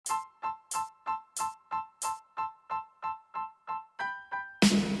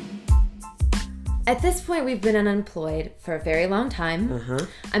At this point, we've been unemployed for a very long time. Uh-huh.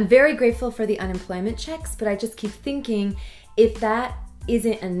 I'm very grateful for the unemployment checks, but I just keep thinking, if that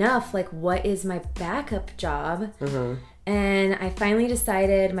isn't enough, like, what is my backup job? Uh-huh. And I finally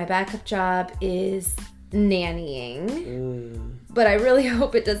decided my backup job is nannying. But I really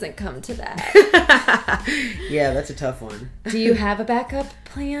hope it doesn't come to that. Yeah, that's a tough one. Do you have a backup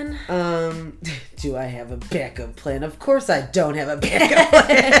plan? Do I have a backup plan? Of course I don't have a backup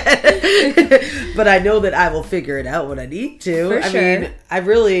plan. But I know that I will figure it out when I need to. For sure.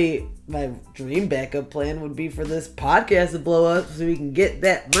 mean, my dream backup plan would be for this podcast to blow up so we can get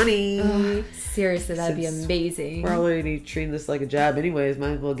that money. Seriously, that'd be amazing. We're already treating this like a job anyways.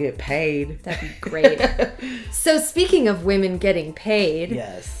 Might as well get paid. That'd be great. So speaking of women getting paid,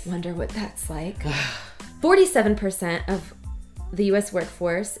 Yes. wonder what that's like. 47% of the U.S.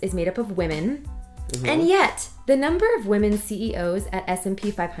 workforce is made up of women. And yet, the number of women CEOs at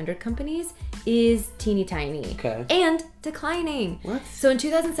S&P 500 companies is teeny tiny. Okay. And declining. What? So in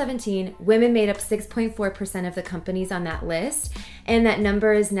 2017, women made up 6.4% of the companies on that list, and that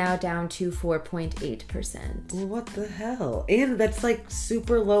number is now down to 4.8%. Well, what the hell? And that's like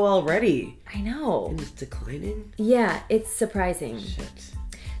super low already. I know. And it's declining? Yeah, it's surprising. Shit.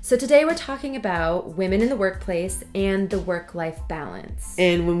 So today we're talking about women in the workplace and the work-life balance.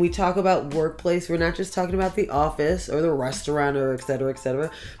 And when we talk about workplace, we're not just talking about the office or the restaurant or et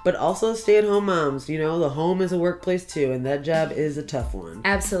cetera, but also stay-at-home moms. You know, the home is a workplace too, and that job is a tough one.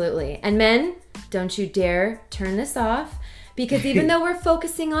 Absolutely. And men, don't you dare turn this off, because even though we're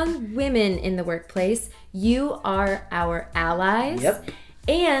focusing on women in the workplace, you are our allies. Yep.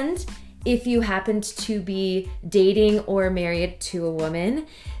 And if you happened to be dating or married to a woman,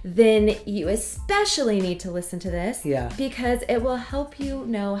 then you especially need to listen to this. Yeah. Because it will help you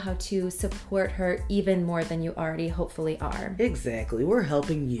know how to support her even more than you already hopefully are. Exactly. We're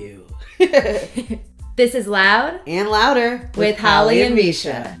helping you. This is Loud And Louder with Holly and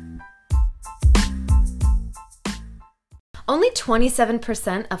Misha. Only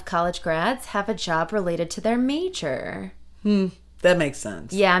 27% of college grads have a job related to their major. That makes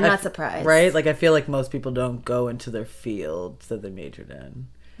sense. Yeah, I'm not surprised. Right? Like, I feel like most people don't go into their fields that they majored in.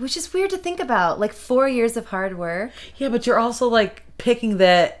 Which is weird to think about. Like 4 years of hard work. Yeah, but you're also, like, picking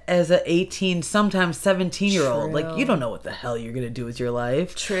that as a 18, sometimes 17-year-old. Like, you don't know what the hell you're going to do with your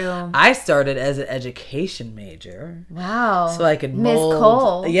life. True. I started as an education major. Wow. So I could Miss mold.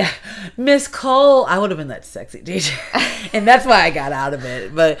 Cole. Yeah. Miss Cole. I would have been that sexy teacher. And that's why I got out of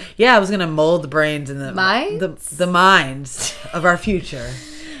it. But yeah, I was going to mold the brains and the minds of our future.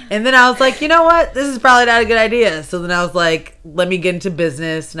 And then I was like, you know what? This is probably not a good idea. So then I was like, let me get into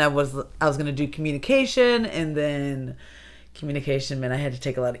business. And I was going to do communication, and then communication meant I had to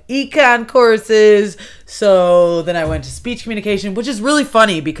take a lot of econ courses. So then I went to speech communication, which is really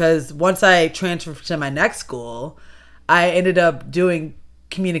funny because once I transferred to my next school, I ended up doing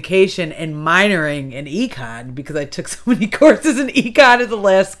communication and minoring in econ because I took so many courses in econ at the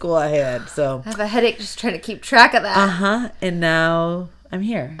last school I had. So I have a headache just trying to keep track of that. And now I'm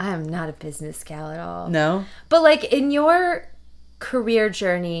here. I am not a business gal at all. No? But like in your career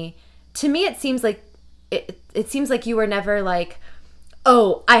journey, to me it seems like it seems like you were never like,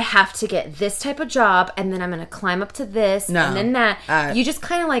 oh, I have to get this type of job and then I'm going to climb up to this and then that. You just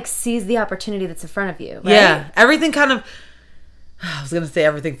kind of like seize the opportunity that's in front of you, right? Yeah. Everything kind of, I was going to say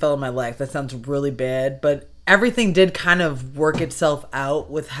everything fell in my lap. That sounds really bad, but everything did kind of work itself out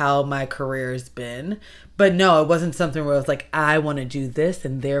with how my career has been. But no, it wasn't something where I was like, I want to do this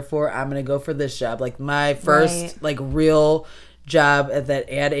and therefore I'm going to go for this job. Like my first like real job at that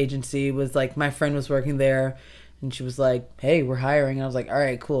ad agency was like, my friend was working there and she was like, hey, we're hiring. And I was like, all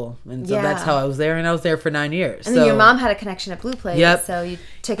right, cool. And so that's how I was there. And I was there for 9 years. And then your mom had a connection at Blue Plate. So you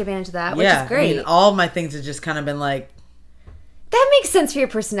took advantage of that, which is great. I mean, all my things have just kind of been like, that makes sense for your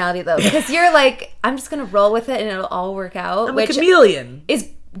personality, though, because you're like, I'm just going to roll with it and it'll all work out. I'm a chameleon. Is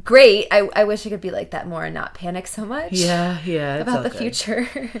great. I wish I could be like that more and not panic so much. Yeah. About the future.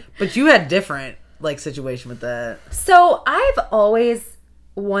 But you had different, like, situation with that. So I've always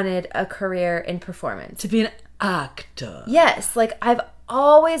wanted a career in performance. To be an actor. Yes. Like, I've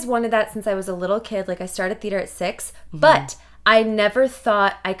always wanted that since I was a little kid. Like, I started theater at 6, but I never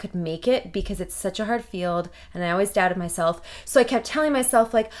thought I could make it because it's such a hard field and I always doubted myself. So I kept telling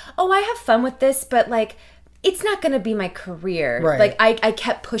myself like, oh, I have fun with this, but like, it's not going to be my career. Right. Like I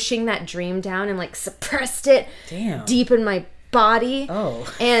kept pushing that dream down and like suppressed it deep in my body.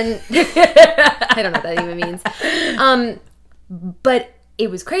 Oh. And I don't know what that even means. But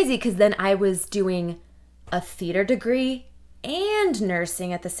it was crazy because then I was doing a theater degree and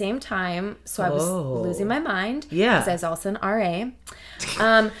nursing at the same time. So I was losing my mind. Yeah. Because I was also an RA.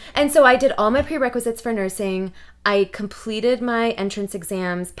 And so I did all my prerequisites for nursing. I completed my entrance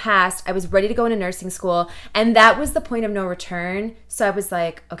exams, passed. I was ready to go into nursing school. And that was the point of no return. So I was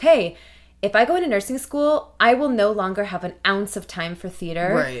like, okay, if I go into nursing school, I will no longer have an ounce of time for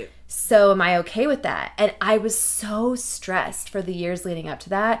theater. Right. So am I okay with that? And I was so stressed for the years leading up to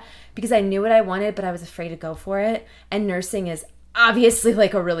that because I knew what I wanted, but I was afraid to go for it. And nursing is obviously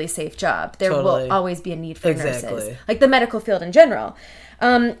like a really safe job. There will always be a need for nurses, like the medical field in general.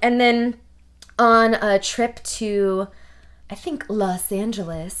 And then on a trip to, I think, Los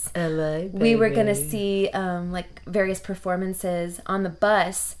Angeles, LA, we were going to see like various performances on the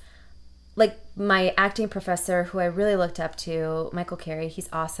bus. Like my acting professor, who I really looked up to, Michael Carey, he's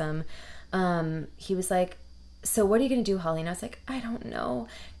awesome. He was like, so what are you going to do, Holly? And I was like, I don't know.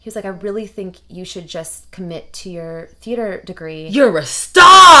 He was like, I really think you should just commit to your theater degree. You're a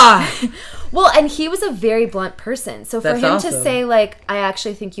star! Well, and he was a very blunt person. So for him awesome. to say, like, I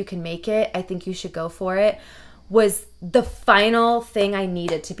actually think you can make it, I think you should go for it, was the final thing I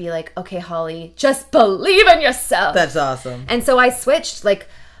needed to be like, okay, Holly, just believe in yourself. That's awesome. And so I switched, like,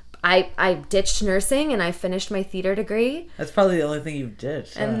 I ditched nursing and I finished my theater degree. That's probably the only thing you've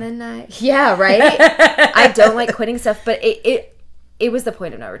ditched. And then yeah, right? I don't like quitting stuff, but it was the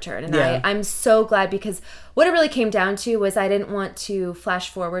point of no return. And I'm so glad, because what it really came down to was I didn't want to flash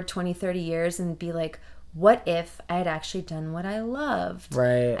forward 20, 30 years and be like, what if I had actually done what I loved?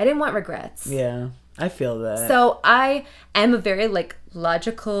 Right. I didn't want regrets. Yeah, I feel that. So I am a very like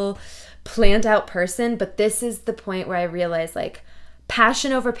logical, planned out person, but this is the point where I realized, like,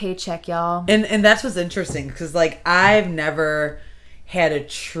 passion over paycheck, y'all. And that's what's interesting, because like I've never had a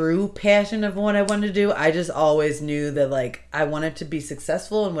true passion of what I wanted to do. I just always knew that like I wanted to be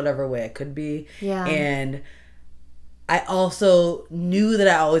successful in whatever way I could be. Yeah. And I also knew that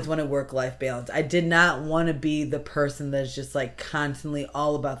I always wanted work-life balance. I did not want to be the person that's just like constantly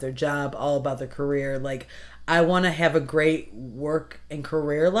all about their job, all about their career. Like, I want to have a great work and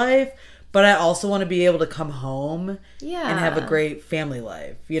career life, but I also want to be able to come home and have a great family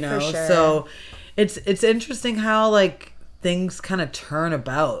life, you know? For sure. So it's interesting how like things kind of turn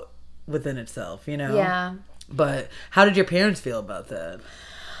about within itself, you know? Yeah. But how did your parents feel about that?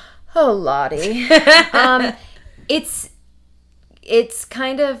 Oh, Lottie. It's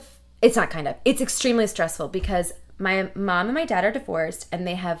extremely stressful because my mom and my dad are divorced and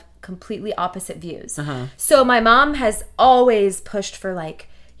they have completely opposite views. Uh-huh. So my mom has always pushed for like,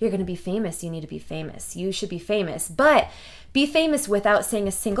 you're going to be famous. You need to be famous. You should be famous. But be famous without saying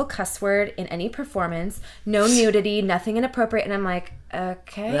a single cuss word in any performance. No nudity, nothing inappropriate. And I'm like,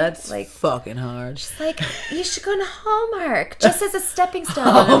 okay. That's like fucking hard. She's like, you should go to Hallmark just as a stepping stone.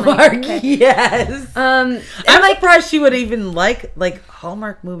 Hallmark, I'm like, okay. yes. I'm like, surprised she would even like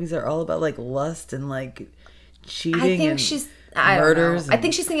Hallmark movies are all about like lust and like cheating. I think and she's murders. I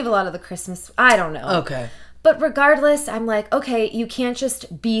think she's thinking of a lot of the Christmas. I don't know. Okay. But regardless, I'm like, okay, you can't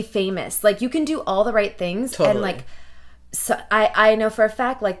just be famous. Like, you can do all the right things. Totally. And like, so I know for a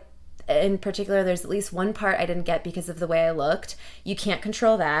fact, like, in particular, there's at least one part I didn't get because of the way I looked. You can't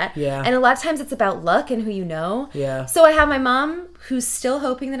control that. Yeah. And a lot of times it's about luck and who you know. Yeah. So I have my mom who's still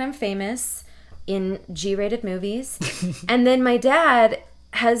hoping that I'm famous in G-rated movies. And then my dad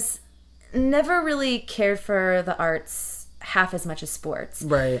has never really cared for the arts half as much as sports.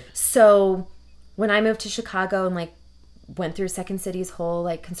 Right. So when I moved to Chicago and like went through Second City's whole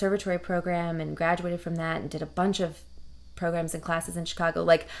like conservatory program and graduated from that and did a bunch of programs and classes in Chicago,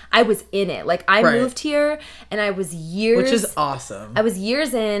 like I was in it. Like I moved here and I was years, which is awesome. I was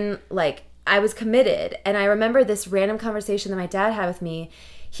years in, like I was committed. And I remember this random conversation that my dad had with me.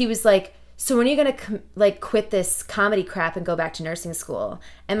 He was like, so when are you gonna like quit this comedy crap and go back to nursing school?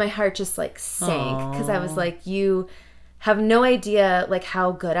 And my heart just like sank because I was like, you have no idea like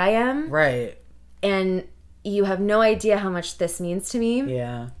how good I am. Right. And you have no idea how much this means to me.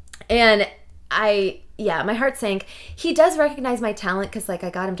 Yeah. And my heart sank. He does recognize my talent because, like,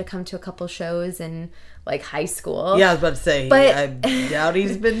 I got him to come to a couple shows in, like, high school. Yeah, I was about to say, but I doubt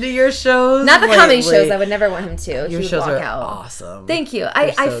he's been to your shows. Not the comedy shows. I would never want him to. Your he would shows walk are out. awesome. Thank you.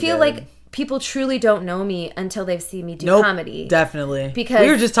 I feel like people truly don't know me until they've seen me do comedy. Definitely. Because we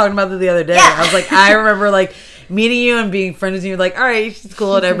were just talking about that the other day. Yeah. I was like, I remember like meeting you and being friends with you. Like, all right, she's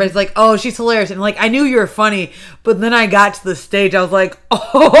cool. And everybody's like, oh, she's hilarious. And like, I knew you were funny. But then I got to the stage. I was like,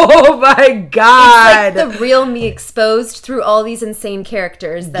 oh my God. It's like the real me exposed through all these insane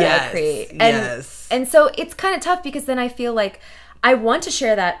characters that I create. And so it's kind of tough because then I feel like I want to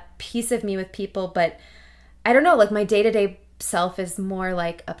share that piece of me with people. But I don't know, like my day-to-day self is more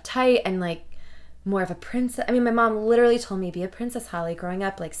like uptight and like more of a princess. I mean, my mom literally told me, be a princess, Holly, growing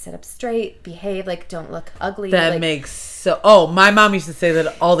up. Like, sit up straight, behave, like, don't look ugly. That like, makes so... Oh, my mom used to say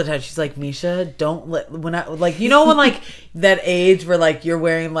that all the time. She's like, Misha, don't let... When I... Like, you know when, like, that age where, like, you're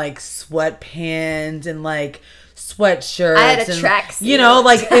wearing, like, sweatpants and, like... sweatshirts. I had a tracksuit. You know,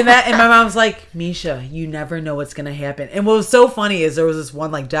 like, and my mom's like, Misha, you never know what's gonna happen. And what was so funny is there was this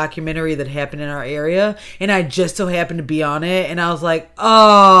one like documentary that happened in our area, and I just so happened to be on it, and I was like,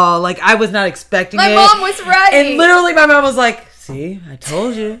 oh, like I was not expecting it. My mom was right. And literally my mom was like, see, I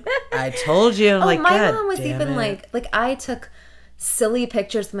told you. I told you. I'm like, my God mom was damn even it. like I took silly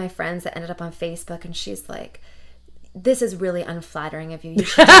pictures with my friends that ended up on Facebook, and she's like, this is really unflattering of you. You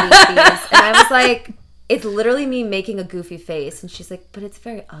should delete these. And I was like, it's literally me making a goofy face. And she's like, but it's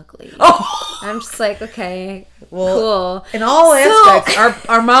very ugly. Oh. And I'm just like, okay, well, cool. In all aspects,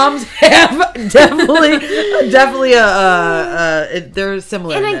 our moms have definitely they're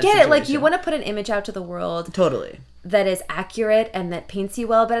similar. And in I that get it. Like, situation. you want to put an image out to the world. Totally. That is accurate and that paints you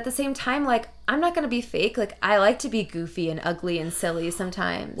well. But at the same time, like, I'm not going to be fake. Like, I like to be goofy and ugly and silly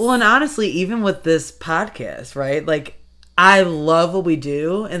sometimes. Well, and honestly, even with this podcast, right? Like, I love what we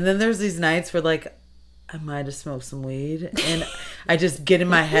do. And then there's these nights where, like, I might have smoked some weed, and I just get in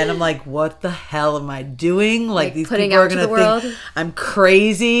my head. I'm like, "What the hell am I doing? Like these people are gonna think I'm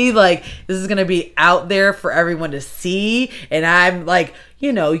crazy. Like this is gonna be out there for everyone to see." And I'm like,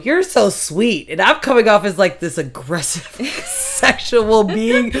 you know, you're so sweet, and I'm coming off as like this aggressive, sexual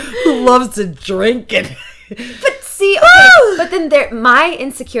being who loves to drink and. But see, okay, but then my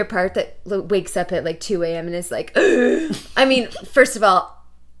insecure part that wakes up at like 2 a.m. and is like, I mean, first of all,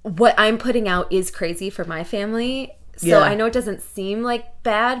 what I'm putting out is crazy for my family. So I know it doesn't seem like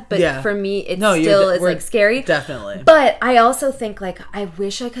bad, but for me, it still is like scary. Definitely. But I also think like, I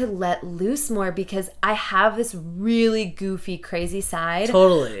wish I could let loose more because I have this really goofy, crazy side.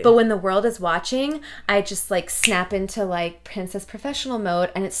 Totally. But when the world is watching, I just like snap into like princess professional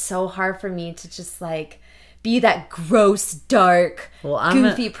mode. And it's so hard for me to just like be that gross, dark,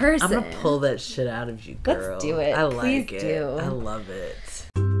 goofy person. I'm going to pull that shit out of you, girl. Let's do it. I like Please it. do. I love it.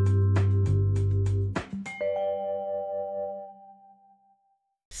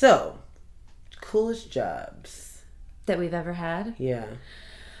 So, coolest jobs that we've ever had? Yeah.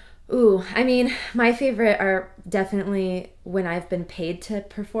 Ooh, I mean, my favorite are definitely when I've been paid to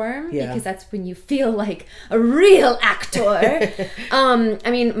perform because that's when you feel like a real actor.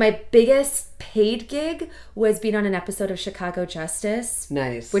 I mean, my biggest paid gig was being on an episode of Chicago Justice.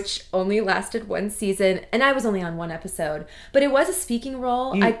 Nice. Which only lasted one season, and I was only on one episode. But it was a speaking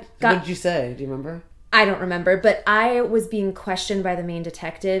role. What did you say? Do you remember? I don't remember, but I was being questioned by the main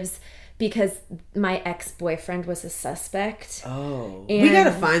detectives because my ex-boyfriend was a suspect. Oh. We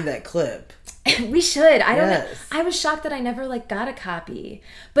gotta find that clip. We should. I don't know. I was shocked that I never like got a copy.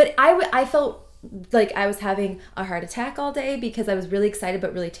 But I felt like I was having a heart attack all day because I was really excited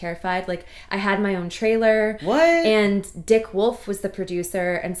but really terrified. Like I had my own trailer. What? And Dick Wolf was the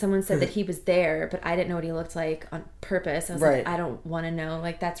producer, and someone said that he was there, but I didn't know what he looked like on purpose. I was like, I don't want to know.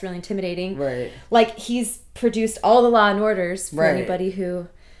 Like that's really intimidating. Right. Like he's produced all the Law and Orders for anybody who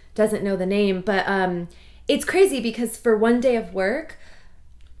doesn't know the name. But it's crazy because for one day of work,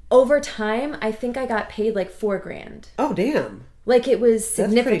 over time, I think I got paid like $4,000. Oh, damn. Like it was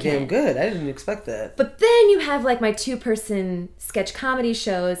significant. That's pretty damn good. I didn't expect that. But then you have like my 2-person sketch comedy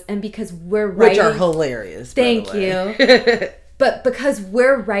shows, and because we're writing, which are hilarious. Thank you. But because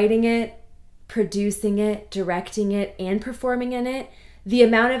we're writing it, producing it, directing it, and performing in it, the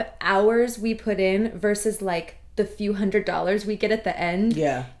amount of hours we put in versus like the few $100s we get at the end,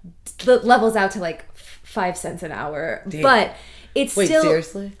 levels out to like 5 cents an hour. Damn. But it's still.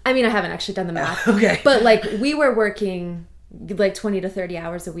 Seriously? I mean, I haven't actually done the math. Okay. But like we were working like 20 to 30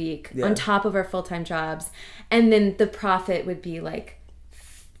 hours a week on top of our full-time jobs, and then the profit would be like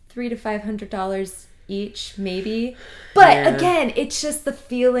 $300 to $500 each, maybe. But again, it's just the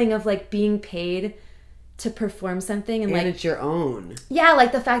feeling of like being paid to perform something, and like it's your own. Yeah,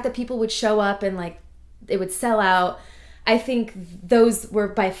 like the fact that people would show up and like it would sell out. I think those were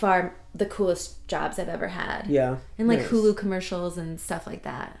by far the coolest jobs I've ever had. Yeah. And like Hulu commercials and stuff like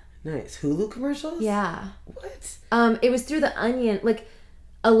that. Nice. Hulu commercials? Yeah. What? It was through The Onion. Like,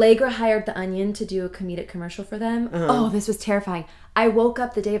 Allegra hired The Onion to do a comedic commercial for them. Oh, this was terrifying. I woke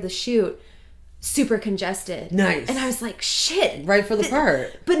up the day of the shoot super congested. Nice. And I was like, shit. Right for the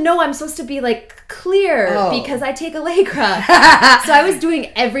part. But no, I'm supposed to be like clear because I take Allegra. So I was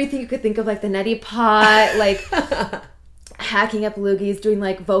doing everything you could think of, like the neti pot, like hacking up loogies, doing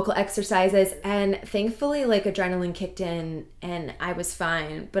like vocal exercises, and thankfully like adrenaline kicked in and I was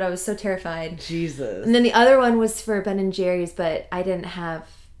fine, but I was so terrified. Jesus. And then the other one was for Ben and Jerry's, but I didn't have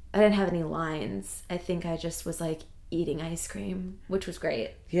I didn't have any lines. I think I just was like eating ice cream, which was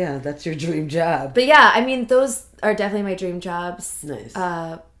great. Yeah, that's your dream job. But yeah, I mean, those are definitely my dream jobs. Nice.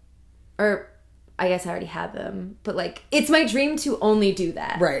 Or I guess I already have them, but like it's my dream to only do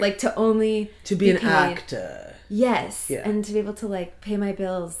that. Right. Like to be an paid. actor. Yes. Yeah. And to be able to like pay my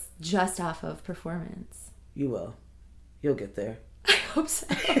bills just off of performance. You will. You'll get there. I hope so.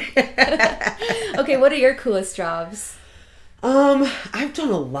 Okay, what are your coolest jobs? I've done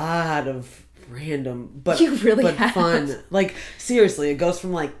a lot of random but You really but have. fun. Like seriously, it goes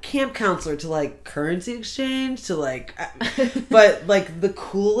from like camp counselor to like currency exchange to like but like the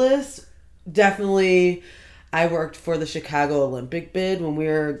coolest definitely I worked for the Chicago Olympic bid when we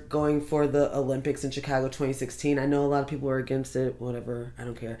were going for the Olympics in Chicago 2016. I know a lot of people were against it, whatever, I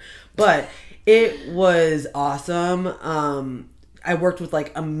don't care. But it was awesome. I worked with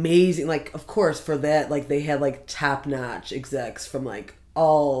like amazing, like of course for that, like they had like top notch execs from like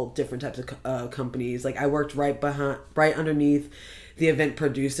all different types of companies. Like I worked right underneath the event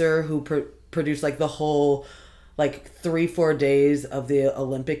producer who produced like the whole like 3-4 days of the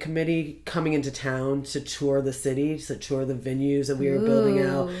Olympic committee coming into town to tour the city, to tour the venues that we were building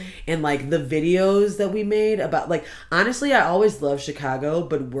out, and like the videos that we made about like honestly I always loved Chicago,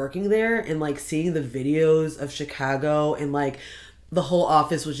 but working there and like seeing the videos of Chicago and like the whole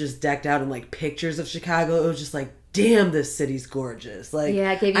office was just decked out in like pictures of Chicago. It was just like, damn, this city's gorgeous. Like,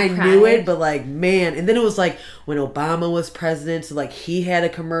 yeah, it gave you I pride. knew it, but like, man. And then it was like when Obama was president, so like he had a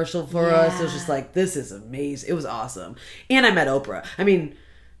commercial for us. It was just like, this is amazing. It was awesome. And I met Oprah. I mean,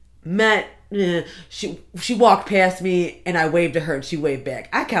 she walked past me and I waved to her and she waved back.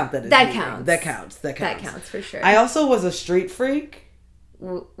 I count that as That meeting. counts. That counts. That That counts. counts for sure. I also was a street freak.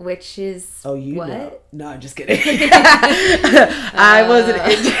 Which is Oh, you what? know. No, I'm just kidding.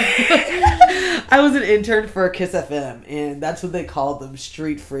 I was an intern for Kiss FM, and that's what they called them,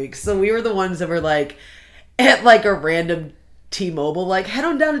 street freaks. So we were the ones that were like at like a random T-Mobile, like head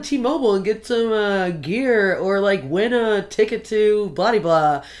on down to T-Mobile and get some gear or like win a ticket to blah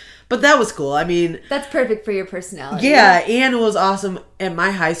blah. But that was cool. I mean, That's perfect for your personality. yeah, and it was awesome at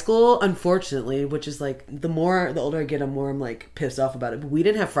my high school, unfortunately, which is like the older I get, the more I'm like pissed off about it. But we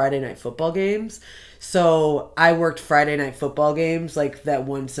didn't have Friday night football games. So I worked Friday night football games like that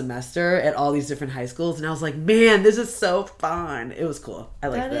one semester at all these different high schools. And I was like, man, this is so fun. It was cool. I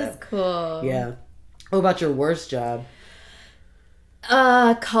like that. That is cool. Yeah. What about your worst job?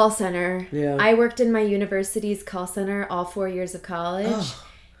 Call center. Yeah. I worked in my university's call center all 4 years of college. Ugh.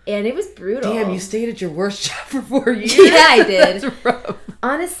 And it was brutal. Damn, you stayed at your worst job for 4 years? Yeah, I did. That's rough.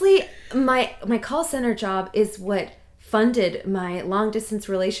 Honestly, my call center job is what funded my long distance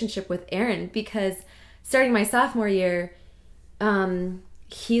relationship with Aaron, because starting my sophomore year,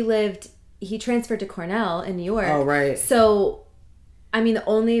 he transferred to Cornell in New York. Oh, right. So, I mean, the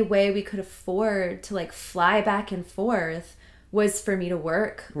only way we could afford to like fly back and forth was for me to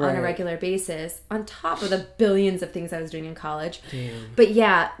work on Right. a regular basis on top of the billions of things I was doing in college. Damn. But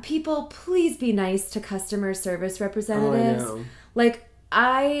yeah, people, please be nice to customer service representatives. know. Like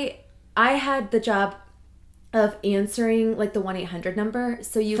I had the job of answering like the 1-800 number,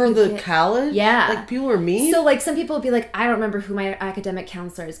 so you For could the get, college? Yeah. Like people were mean? So like some people would be like, I don't remember who my academic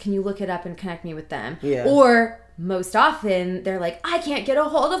counselor is. Can you look it up and connect me with them? Yeah. Or most often they're like, I can't get a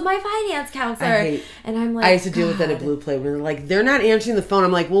hold of my finance counselor. And I'm like, I used to deal with that at God. Blue Plate when they're like, they're not answering the phone.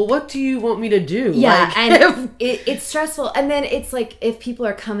 I'm like, well, what do you want me to do? Yeah, Like, and it's stressful. And then it's like if people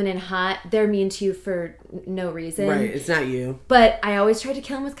are coming in hot, they're mean to you for no reason. right, it's not you. But I always tried to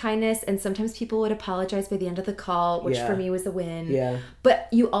kill them with kindness, and sometimes people would apologize by the end of the call, which Yeah. for me was a win. Yeah. But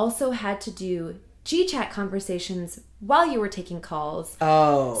you also had to do G-chat conversations while you were taking calls.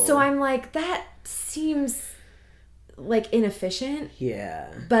 Oh. So I'm like, that seems like inefficient. Yeah.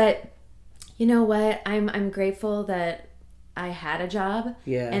 But you know what? I'm grateful that I had a job.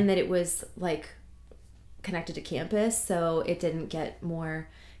 Yeah. And that it was like connected to campus, so it didn't get more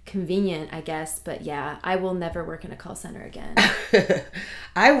convenient, I guess. But yeah, I will never work in a call center again.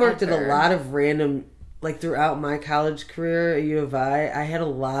 I worked at a Ever. lot of random, like throughout my college career at U of I had a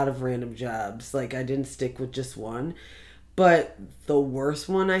lot of random jobs. Like I didn't stick with just one. But the worst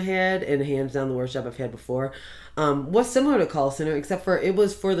one I had, and hands down the worst job I've had before, was similar to call center, except for it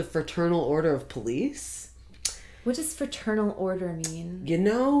was for the Fraternal Order of Police. What does fraternal order mean? You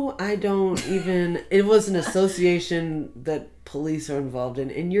know, I don't even... It was an association that police are involved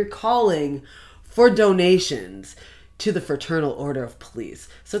in, and you're calling for donations to the Fraternal Order of Police.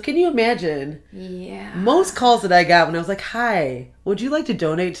 So can you imagine? Yeah. Most calls that I got when I was like, hi, would you like to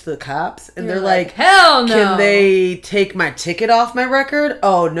donate to the cops? And they're like, hell no. Can they take my ticket off my record?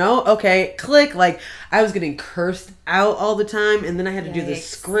 Oh, no? Okay. Click. Like, I was getting cursed out all the time. And then I had to do the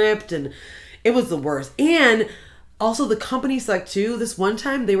script. And it was the worst. And also the company sucked too. This one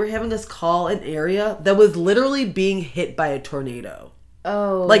time they were having us call an area that was literally being hit by a tornado.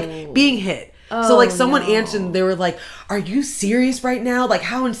 Oh. Like, being hit. So, like, someone answered and they were like, are you serious right now? Like,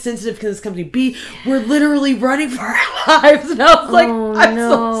 how insensitive can this company be? We're literally running for our lives. And I was like, I'm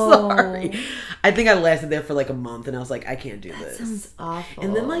so sorry. I think I lasted there for like a month and I was like, I can't do this. That sounds awful.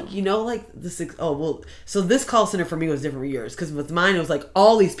 And then, like, you know, like, so this call center for me was different from yours. Because with mine, it was like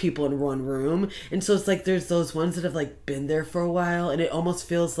all these people in one room. And so it's like, there's those ones that have like been there for a while. And it almost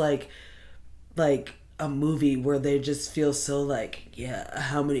feels like a movie where they just feel so like, yeah,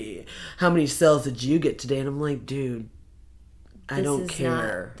 how many cells did you get today? And I'm like, dude, I don't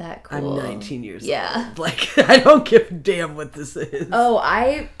care. Not that cool. I'm 19 years old. Like, I don't give a damn what this is. Oh,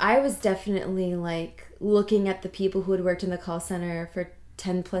 I was definitely like looking at the people who had worked in the call center for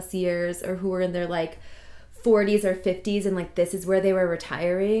 10 plus years or who were in their like 40s or 50s and like this is where they were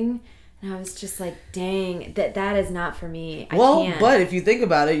retiring. And I was just like, dang, that is not for me. I can't. But if you think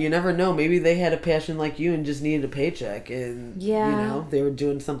about it, you never know. Maybe they had a passion like you and just needed a paycheck. And, you know, they were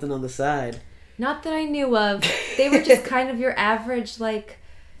doing something on the side. Not that I knew of. They were just kind of your average, like,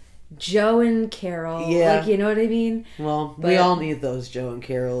 Joe and Carol. Yeah. Like, you know what I mean? Well, we all need those Joe and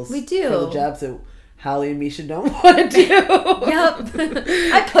Carols. We do. For the jobs that Holly and Misha don't want to do. Yep.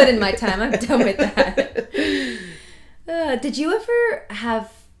 I put in my time. I'm done with that. Did you ever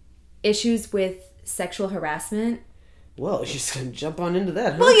have issues with sexual harassment? Well, you're just going to jump on into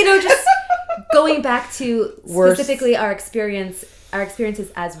that, huh? Well, you know, just going back to specifically our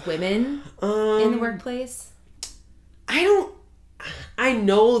experiences as women in the workplace. I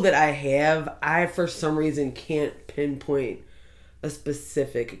know that I have. I, for some reason, can't pinpoint a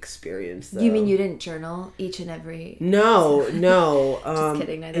specific experience, though. You mean you didn't journal each and every... No. Just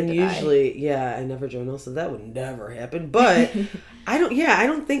kidding, neither did usually, yeah, I never journal, so that would never happen. But I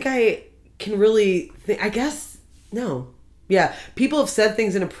don't think I can really think... I guess, no. Yeah, people have said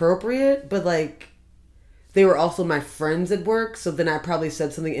things inappropriate, but, like, they were also my friends at work, so then I probably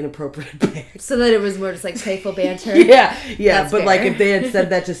said something inappropriate back. So that it was more just, like, playful banter? Yeah. That's but, fair. like, if they had said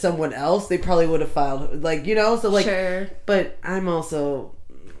that to someone else, they probably would have filed, like, you know? So, like... Sure. But I'm also,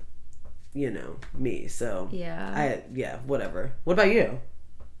 you know, me, so... Yeah. Whatever. What about you?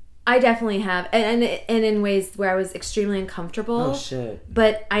 I definitely have. And in ways where I was extremely uncomfortable. Oh, shit.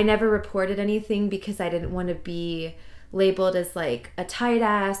 But I never reported anything because I didn't want to be labeled as like a tight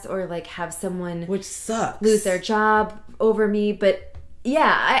ass or like have someone which sucks lose their job over me. But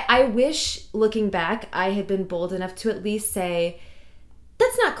yeah, I wish looking back I had been bold enough to at least say,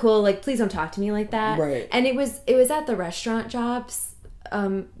 that's not cool, like please don't talk to me like that. Right. And it was at the restaurant jobs.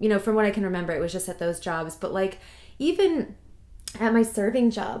 You know, from what I can remember, it was just at those jobs. But like even at my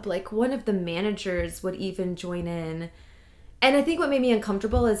serving job, like one of the managers would even join in. And I think what made me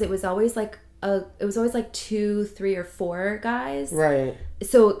uncomfortable is it was always like 2, 3, or 4 guys. Right.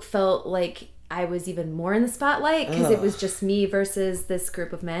 So it felt like I was even more in the spotlight because it was just me versus this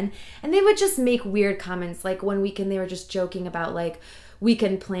group of men. And they would just make weird comments. Like one weekend they were just joking about like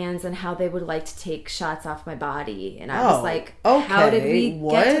weekend plans and how they would like to take shots off my body. And I was like, how did we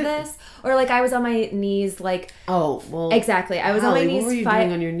get to this? Or like I was on my knees like... Oh, well... Exactly. I was on my knees... What were you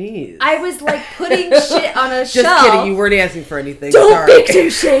doing on your knees? I was like putting shit on a shelf. Just kidding. You weren't asking for anything. Don't victim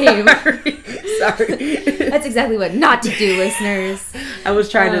shame. Sorry. That's exactly what not to do, listeners. I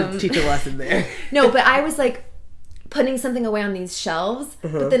was trying to teach a lesson there. No, but I was like putting something away on these shelves.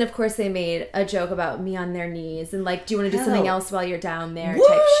 But then, of course, they made a joke about me on their knees and like, do you want to do something else while you're down there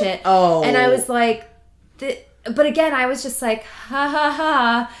type shit. Oh. And I was like, but again, I was just like, ha ha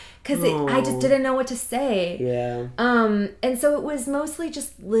ha. Because I just didn't know what to say. Yeah. And so it was mostly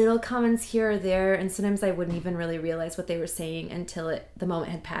just little comments here or there, and sometimes I wouldn't even really realize what they were saying until the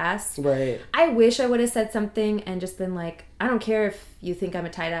moment had passed. Right. I wish I would have said something and just been like, I don't care if you think I'm a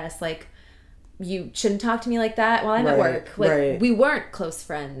tight ass, like, you shouldn't talk to me like that while I'm at work. Like, we weren't close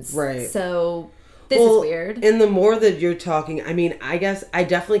friends. Right. So... This is weird. And the more that you're talking, I mean, I guess I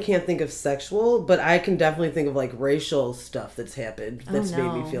definitely can't think of sexual, but I can definitely think of like racial stuff that's happened that's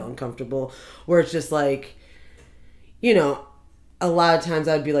made me feel uncomfortable. Where it's just like, you know, a lot of times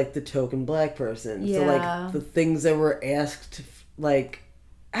I'd be like the token black person. Yeah. So like the things that were asked, like,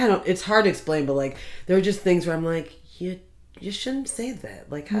 I don't, it's hard to explain, but like there were just things where I'm like, you shouldn't say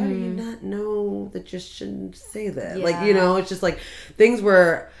that. Like, how do you not know that you shouldn't say that? Yeah. Like, you know, it's just like things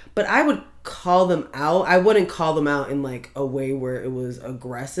where, but I would call them out. I wouldn't call them out in like a way where it was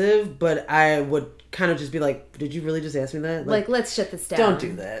aggressive, but I would kind of just be like, did you really just ask me that? Like let's shut this down. Don't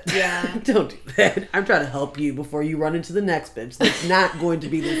do that. Yeah. Don't do that. I'm trying to help you before you run into the next bitch that's not going to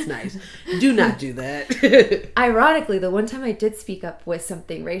be this nice. Do not do that. Ironically, the one time I did speak up with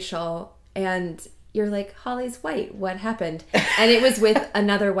something racial and you're like, Holly's white. What happened? And it was with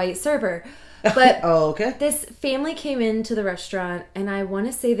another white server. But oh, okay. This family came into the restaurant, and I want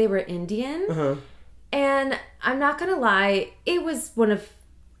to say they were Indian. Uh-huh. And I'm not going to lie, it was one of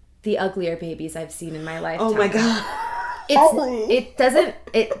the uglier babies I've seen in my lifetime. Oh my God. It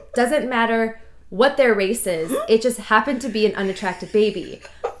doesn't matter what their race is. It just happened to be an unattractive baby.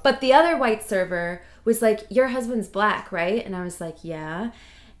 But the other white server was like, your husband's black, right? And I was like, yeah.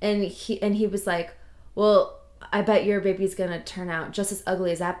 And he was like, well, I bet your baby's gonna turn out just as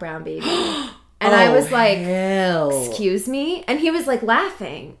ugly as that brown baby. And I was like, hell. Excuse me? And he was like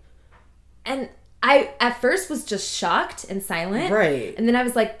laughing. And I at first was just shocked and silent. Right. And then I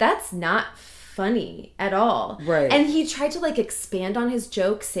was like, that's not funny at all. Right. And he tried to like expand on his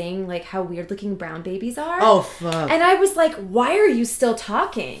joke saying like how weird looking brown babies are. Oh, fuck. And I was like, why are you still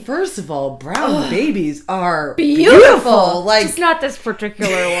talking? First of all, brown babies are Beautiful. Like, just not this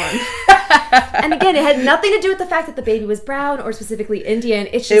particular one. And again, it had nothing to do with the fact that the baby was brown or specifically Indian.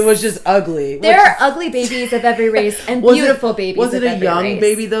 It was just ugly. There are ugly babies of every race and beautiful babies of every race. Was it a young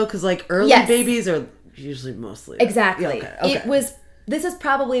baby though? Because like early babies are usually mostly exactly. Yeah, okay. This is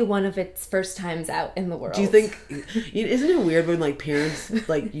probably one of its first times out in the world. Do you think? Isn't it weird when like parents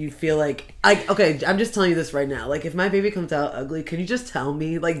like you feel like okay? I'm just telling you this right now. Like if my baby comes out ugly, can you just tell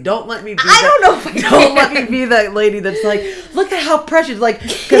me? Like don't let me be. Don't let me be that lady that's like, look at how precious. Like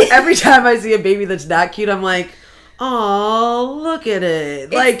because every time I see a baby that's not cute, I'm like, oh, look at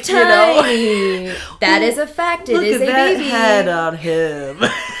it. It's like tiny. You know, that is a fact. It look is at a that baby. head on him.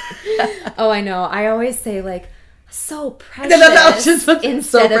 Oh, I know. I always say like. So precious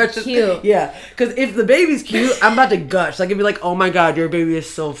instead of cute. Yeah, because if the baby's cute, I'm about to gush. Like, it'd be like, oh my God, your baby is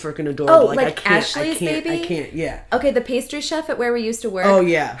so freaking adorable. Oh, like Ashley's baby? I can't, yeah. Okay, the pastry chef at where we used to work. Oh,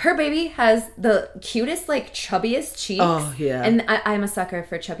 yeah. Her baby has the cutest, like, chubbiest cheeks. Oh, yeah. And I'm a sucker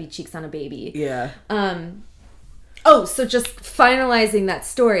for chubby cheeks on a baby. Yeah. So just finalizing that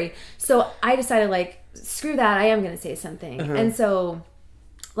story. So I decided, like, screw that, I am going to say something. Uh-huh. And so,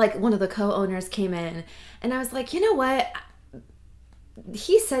 like, one of the co-owners came in, and I was like, you know what?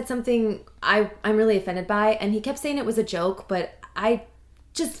 He said something I'm really offended by, and he kept saying it was a joke, but I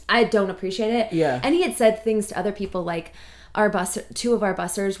don't appreciate it. Yeah. And he had said things to other people, like two of our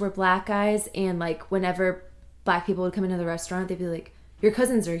bussers were black guys, and like whenever black people would come into the restaurant, they'd be like, your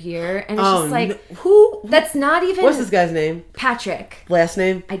cousins are here. And it's just like, who? That's not even... What's this guy's name? Patrick. Last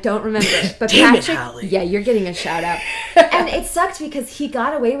name? I don't remember. But Damn Patrick... it, Holly. Yeah, you're getting a shout out. And it sucked because he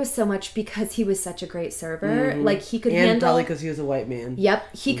got away with so much because he was such a great server. Mm-hmm. Like, he could handle... probably because he was a white man.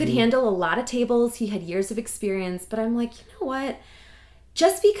 Yep. He could handle a lot of tables. He had years of experience. But I'm like, you know what?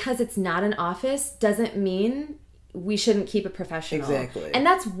 Just because it's not an office doesn't mean... we shouldn't keep it professional. Exactly. And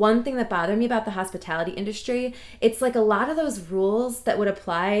that's one thing that bothered me about the hospitality industry. It's like a lot of those rules that would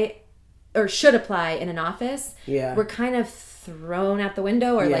apply or should apply in an office were kind of thrown out the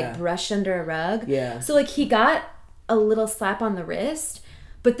window or like brushed under a rug. Yeah. So like he got a little slap on the wrist,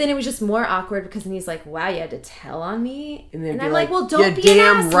 but then it was just more awkward because then he's like, wow, you had to tell on me? And I'm like, well, don't be an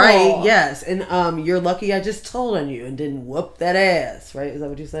asshole. Right, yes. And you're lucky I just told on you and didn't whoop that ass, right? Is that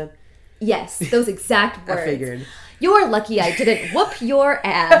what you said? Yes, those exact words. I figured. You're lucky I didn't whoop your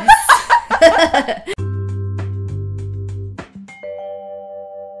ass.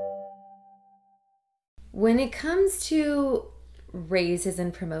 When it comes to raises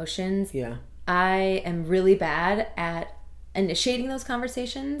and promotions, I am really bad at initiating those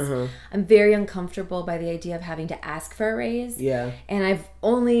conversations. Uh-huh. I'm very uncomfortable by the idea of having to ask for a raise. Yeah. And I've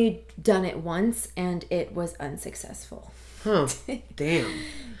only done it once, and it was unsuccessful. Huh. Damn.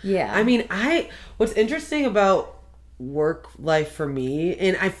 Yeah. I mean, what's interesting about work life for me,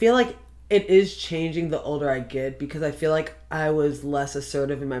 and I feel like it is changing the older I get, because I feel like I was less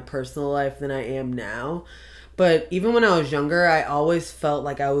assertive in my personal life than I am now. But even when I was younger, I always felt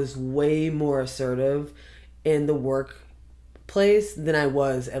like I was way more assertive in the workplace than I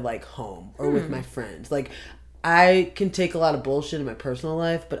was at like home or with my friends. Like, I can take a lot of bullshit in my personal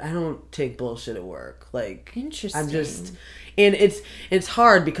life, but I don't take bullshit at work. Like, interesting. I'm just, and it's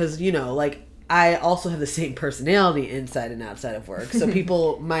hard because, you know, like, I also have the same personality inside and outside of work. So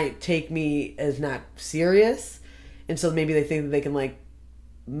people might take me as not serious. And so maybe they think that they can like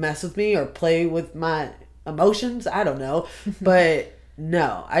mess with me or play with my emotions. I don't know. But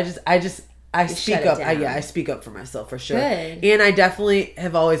no, I speak up. I speak up for myself for sure. Good. And I definitely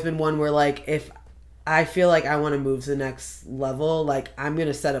have always been one where like if I feel like I want to move to the next level, like I'm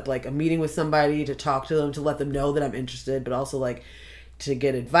gonna set up like a meeting with somebody to talk to them, to let them know that I'm interested, but also like to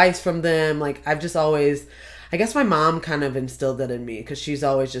get advice from them. Like I've just always, I guess my mom kind of instilled that in me because she's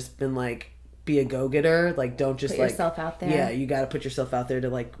always just been like, be a go-getter. Like don't just put yourself out there. Yeah, you got to put yourself out there to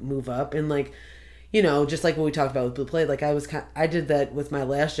like move up. And like, you know, just like what we talked about with Blue Plate, like I did that with my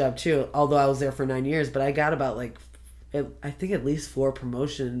last job too, although I was there for 9 years, but I got about like, I think at least 4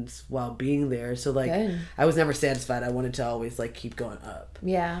 promotions while being there. So like, Good. I was never satisfied. I wanted to always like keep going up.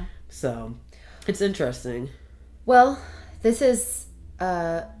 Yeah. So it's interesting. Well, this is,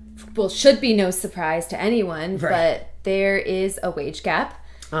 should be no surprise to anyone, Right. but there is a wage gap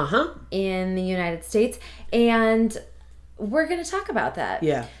in the United States, and we're going to talk about that.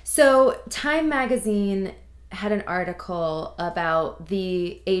 Yeah. So Time Magazine had an article about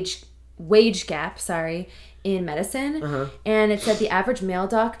the wage gap, in medicine, and it said the average male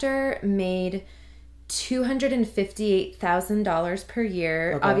doctor made $258,000 per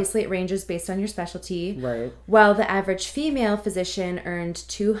year. Okay. Obviously, it ranges based on your specialty. Right. While the average female physician earned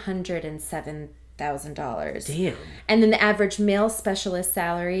 $207,000. Damn. And then the average male specialist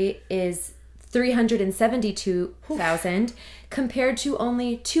salary is $372,000 compared to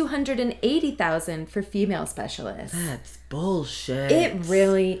only $280,000 for female specialists. That's bullshit. It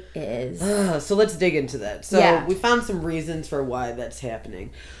really is. So let's dig into that. So Yeah. we found some reasons for why that's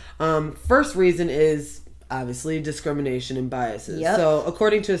happening. First reason is obviously discrimination and biases. Yep. So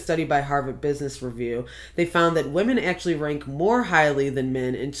according to a study by Harvard Business Review, they found that women actually rank more highly than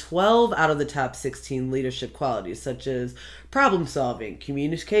men in 12 out of the top 16 leadership qualities, such as problem solving,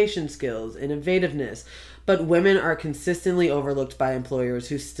 communication skills, innovativeness. But women are consistently overlooked by employers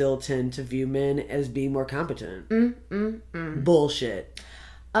who still tend to view men as being more competent. Bullshit.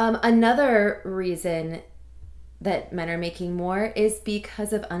 Another reason that men are making more is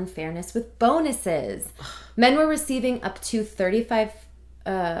because of unfairness with bonuses. Men were receiving up to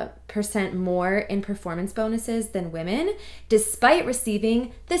 35% more in performance bonuses than women, despite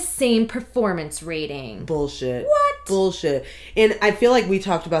receiving the same performance rating. Bullshit. What? Bullshit. And I feel like we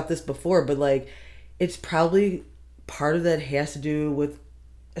talked about this before, but like, it's probably part of that has to do with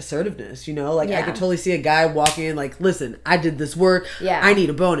assertiveness, you know? Like, I Yeah. could totally see a guy walking in like, listen, I did this work. Yeah. I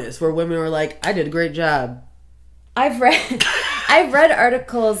need a bonus. Where women were like, I did a great job. I've read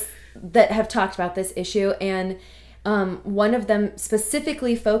articles that have talked about this issue, and one of them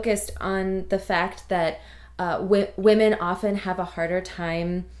specifically focused on the fact that women often have a harder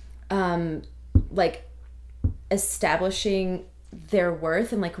time like establishing their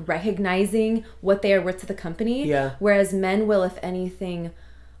worth and like recognizing what they are worth to the company. Yeah. Whereas men will, if anything,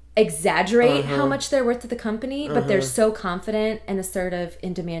 exaggerate how much they're worth to the company, but they're so confident and assertive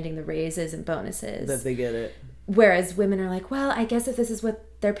in demanding the raises and bonuses That they get it. Whereas women are like, well, I guess if this is what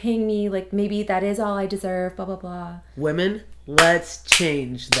they're paying me, like maybe that is all I deserve, blah, blah, blah. Women, let's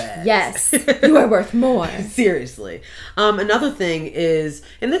change that. Yes, you are worth more. Seriously. Another thing is,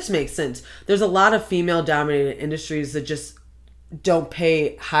 and this makes sense, there's a lot of female-dominated industries that just don't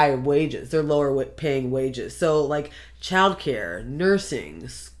pay high wages. They're lower paying wages. So like childcare, nursing,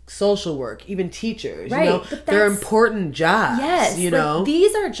 social work, even teachers, Right, you know, but they're that's- important jobs. Yes, you like, know,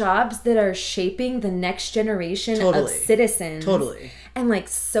 these are jobs that are shaping the next generation of Totally. citizens. Totally. And like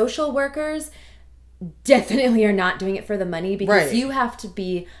social workers definitely are not doing it for the money, because Right. you have to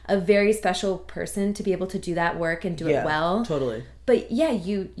be a very special person to be able to do that work and do it well. Totally. But yeah,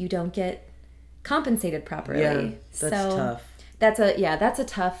 you don't get compensated properly. Yeah, that's tough. That's a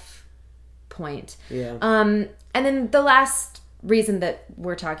tough point. Yeah. And then the last reason that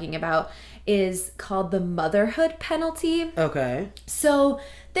we're talking about is called the motherhood penalty. Okay. So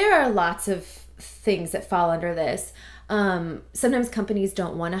there are lots of things that fall under this. Sometimes companies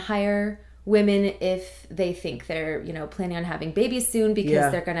don't want to hire women if they think they're, planning on having babies soon, because Yeah.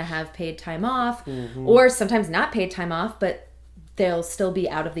 they're going to have paid time off, or sometimes not paid time off, but they'll still be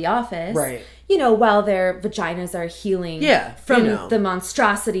out of the office. Right. While their vaginas are healing from the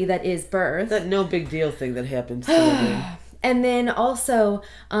monstrosity that is birth. That no big deal thing that happens to women. And then also,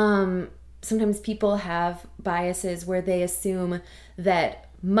 sometimes people have biases where they assume that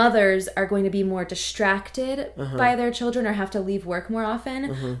mothers are going to be more distracted by their children or have to leave work more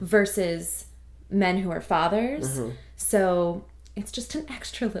often versus men who are fathers. So it's just an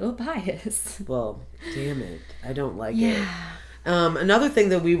extra little bias. Well, damn it. I don't like it. Another thing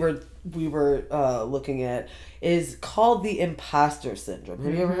that we were looking at is called the imposter syndrome.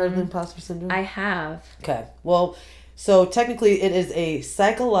 Have you ever heard of the imposter syndrome? I have. Okay. Well, So technically it is a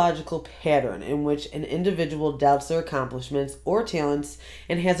psychological pattern in which an individual doubts their accomplishments or talents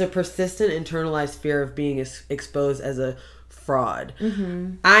and has a persistent internalized fear of being exposed as a fraud.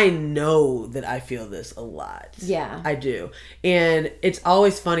 Mm-hmm. I know that I feel this a lot. Yeah. I do. And it's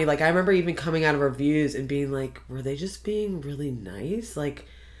always funny. Like, I remember even coming out of reviews and being like, were they just being really nice? Like,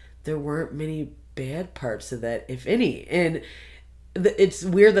 there weren't many bad parts of that, if any. And it's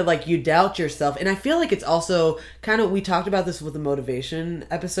weird that, like, you doubt yourself. And I feel like it's also kind of, we talked about this with the motivation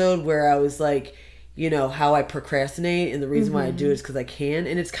episode where I was like, you know, how I procrastinate, and the reason why I do it is because I can.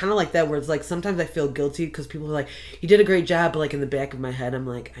 And it's kind of like that, where it's like sometimes I feel guilty because people are like, you did a great job, but like in the back of my head I'm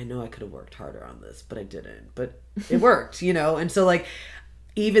like, I know I could have worked harder on this, but I didn't, but it worked, you know. And so, like,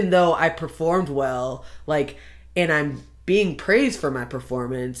 even though I performed well, like, and I'm being praised for my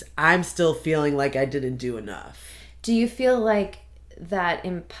performance, I'm still feeling like I didn't do enough. Do you feel like that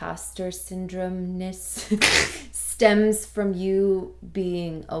imposter syndrome-ness stems from you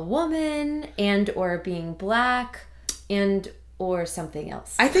being a woman and or being Black and or something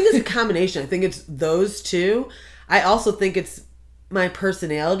else? I think it's a combination. I think it's those two. I also think it's my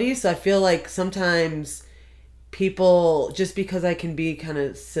personality. So I feel like sometimes people, just because I can be kind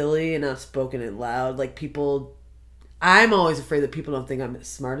of silly and outspoken and loud, like people, I'm always afraid that people don't think I'm as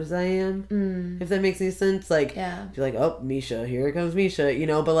smart as I am, if that makes any sense. Like, yeah. You're like, oh, Misha, here comes Misha, you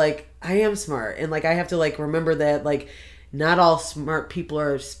know, but like, I am smart. And like, I have to like remember that, like, not all smart people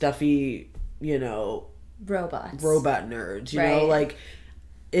are stuffy, you know, robot nerds, you know, like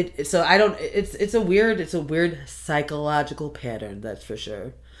so I don't, it's a weird psychological pattern, that's for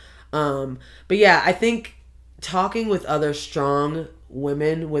sure. But yeah, I think talking with other strong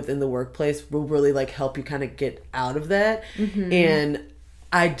women within the workplace will really like help you kind of get out of that. Mm-hmm. And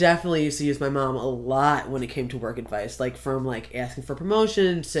I definitely used to use my mom a lot when it came to work advice, like from like asking for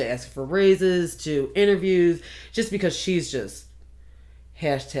promotions to asking for raises to interviews, just because she's just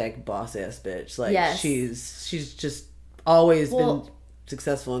hashtag boss ass bitch. Like, yes. she's just always been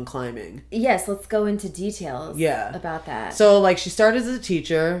successful in climbing. Yes, let's go into details about that. So like, she started as a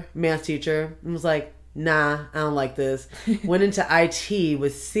teacher, math teacher, and was like, nah, I don't like this. Went into IT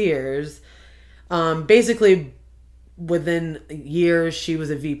with Sears. Basically, within years, she was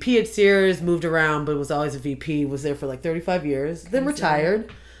a VP at Sears, moved around, but was always a VP, was there for like 35 years, then retired.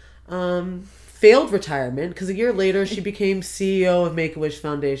 Failed retirement, because a year later, she became CEO of Make-A-Wish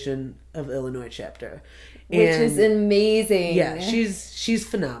Foundation of Illinois chapter. Which is amazing. Yeah, she's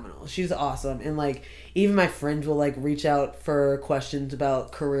phenomenal. She's awesome. And like, even my friends will like reach out for questions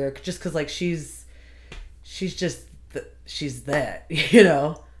about career, just because like she's that, you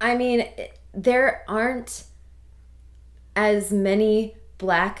know? I mean, there aren't as many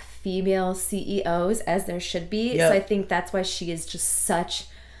Black female CEOs as there should be. Yep. So I think that's why she is just such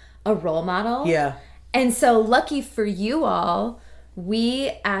a role model. Yeah. And so lucky for you all,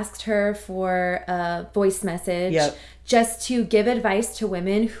 we asked her for a voice message just to give advice to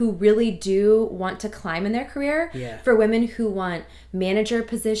women who really do want to climb in their career. Yeah. For women who want manager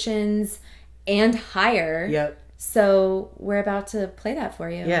positions and higher. Yep. So we're about to play that for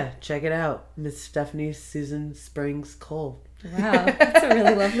you. Yeah, check it out. Miss Stephanie Susan Springs Cole. Wow, that's a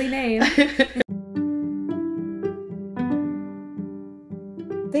really lovely name.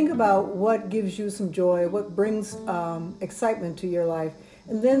 Think about what gives you some joy, what brings excitement to your life,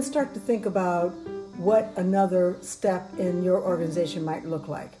 and then start to think about what another step in your organization might look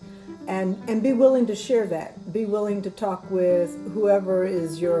like. And be willing to share that. Be willing to talk with whoever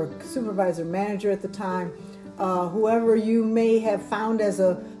is your supervisor, manager at the time, whoever you may have found as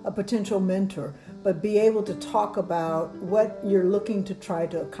a potential mentor, but be able to talk about what you're looking to try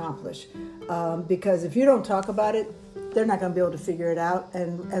to accomplish. Because if you don't talk about it, they're not going to be able to figure it out.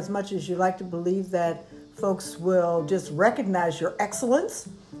 And as much as you like to believe that folks will just recognize your excellence,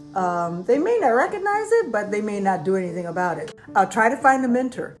 they may not recognize it, but they may not do anything about it. Try to find a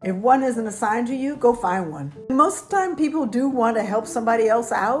mentor. If one isn't assigned to you, go find one. Most of the time, people do want to help somebody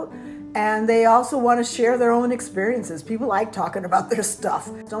else out, and they also want to share their own experiences. People like talking about their stuff.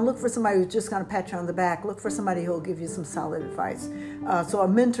 Don't look for somebody who's just going to pat you on the back. Look for somebody who will give you some solid advice. So a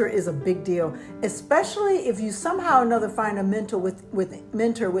mentor is a big deal, especially if you somehow or another find a mentor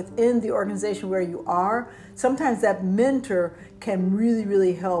within the organization where you are. Sometimes that mentor can really,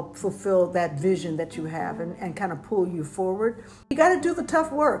 really help fulfill that vision that you have and kind of pull you forward. You got to do the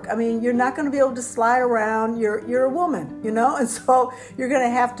tough work. I mean, you're not going to be able to slide around. You're a woman, you know, and so you're going to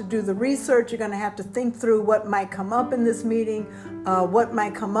have to do the research. You're going to have to think through what might come up in this meeting, what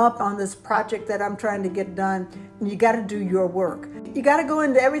might come up on this project that I'm trying to get done. And you got to do your work. You got to go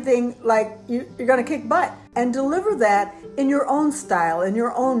into everything like you're going to kick butt and deliver that in your own style, in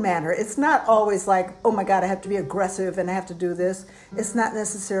your own manner. It's not always like, oh my God, I have to be aggressive and I have to do this. It's not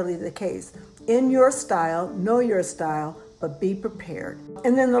necessarily the case. In your style, know your style, but be prepared.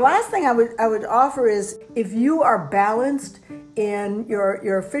 And then the last thing I would offer is, if you are balanced in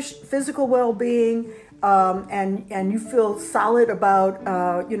your physical well-being, and you feel solid about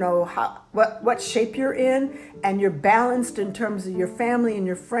what shape you're in, and you're balanced in terms of your family and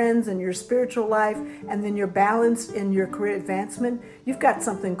your friends and your spiritual life, and then you're balanced in your career advancement, you've got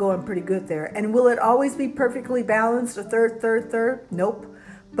something going pretty good there. And will it always be perfectly balanced, a third? Nope.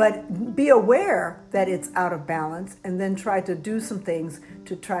 But be aware that it's out of balance, and then try to do some things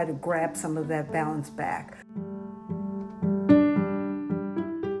to try to grab some of that balance back.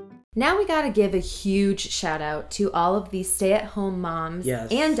 Now we got to give a huge shout out to all of these stay-at-home moms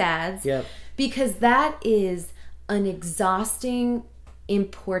and dads, because that is an exhausting,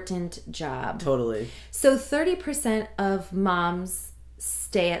 important job. Totally. So 30% of moms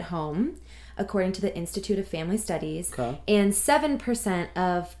stay at home, according to the Institute of Family Studies, and 7%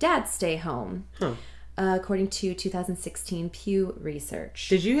 of dads stay home, according to 2016 Pew Research.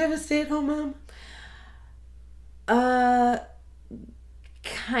 Did you have a stay-at-home mom?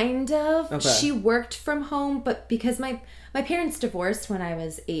 Kind of. Okay. She worked from home, but because my parents divorced when I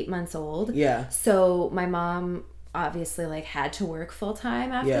was 8 months old. Yeah. So my mom obviously had to work full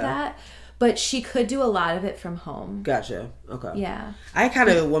time after that. But she could do a lot of it from home. Gotcha. Okay. Yeah. I kind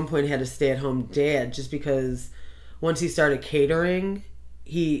of at one point had a stay-at-home dad, just because once he started catering,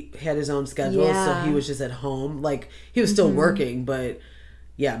 he had his own schedule, so he was just at home. He was still working, but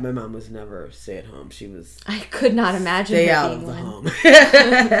yeah, my mom was never stay-at-home. She was... I could not imagine stay out of the home.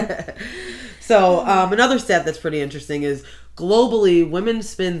 So another stat that's pretty interesting is, globally, women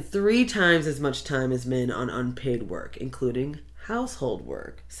spend 3 times as much time as men on unpaid work, including household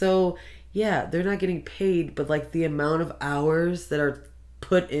work. So... yeah, they're not getting paid, but the amount of hours that are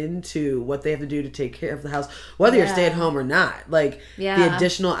put into what they have to do to take care of the house, whether you're stay at home or not, the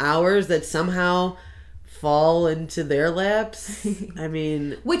additional hours that somehow fall into their laps. I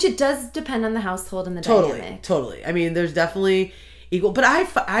mean, which it does depend on the household and the dynamic. Totally. I mean, there's definitely equal, but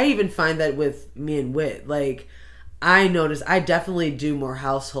I even find that with me and Whit, I notice I definitely do more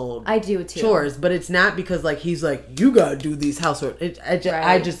household chores, but it's not because he's you gotta do these household.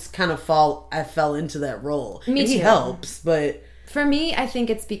 I just kind of fell into that role. Me too. He helps, but for me, I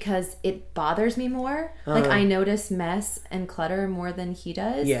think it's because it bothers me more. I notice mess and clutter more than he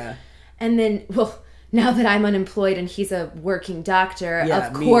does. Yeah. And then, now that I'm unemployed and he's a working doctor,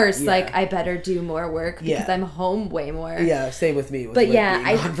 of course, I better do more work because I'm home way more. Yeah, same with me. Being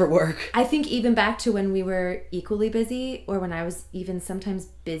on for work. I think even back to when we were equally busy, or when I was even sometimes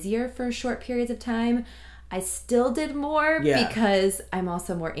busier for short periods of time, I still did more because I'm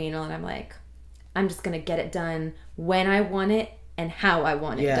also more anal, and I'm just going to get it done when I want it and how I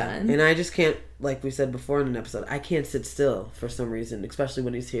want it done. And I just can't, like we said before in an episode, I can't sit still for some reason, especially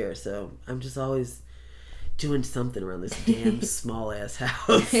when he's here. So I'm just always doing something around this damn small ass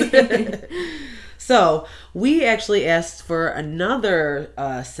house. So we actually asked for another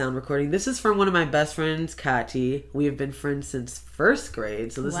sound recording. This is from one of my best friends, Kati. We have been friends since first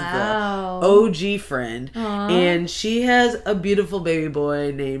grade, so this is the OG friend. Aww. And she has a beautiful baby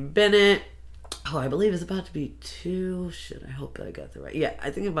boy named Bennett. Oh, I believe it's about to be 2. Shit, I hope that I got that right. Yeah,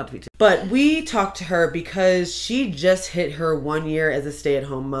 I think it's about to be 2. But we talked to her because she just hit her 1 year as a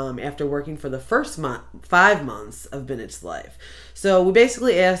stay-at-home mom after working for the first 5 months of Bennett's life. So we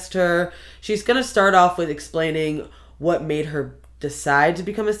basically asked her, she's going to start off with explaining what made her decide to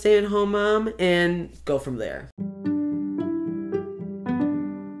become a stay-at-home mom and go from there.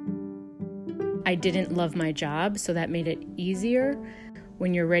 I didn't love my job, so that made it easier.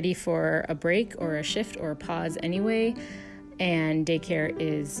 When you're ready for a break or a shift or a pause anyway, and daycare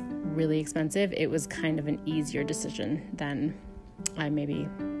is really expensive, it was kind of an easier decision than I maybe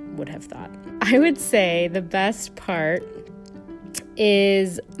would have thought. I would say the best part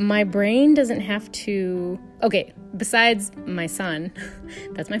is my brain doesn't have to... Okay, besides my son,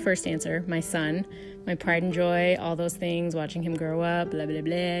 that's my first answer, my son, my pride and joy, all those things, watching him grow up, blah, blah,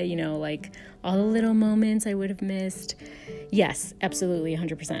 blah, all the little moments I would have missed. Yes, absolutely,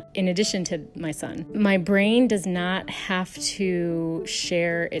 100%. In addition to my son, my brain does not have to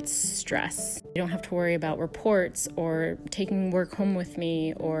share its stress. I don't have to worry about reports or taking work home with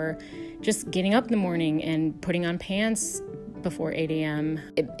me or just getting up in the morning and putting on pants before 8 a.m.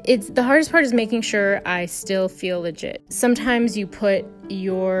 It's the hardest part is making sure I still feel legit. Sometimes you put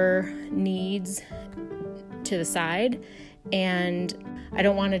your needs to the side, and I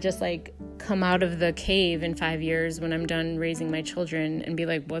don't want to just come out of the cave in 5 years when I'm done raising my children and be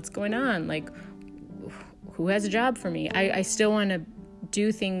like, what's going on? who has a job for me? I still want to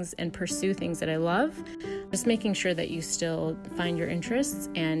do things and pursue things that I love. Just making sure that you still find your interests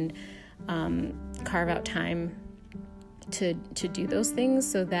and carve out time to do those things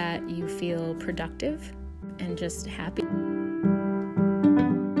so that you feel productive and just happy.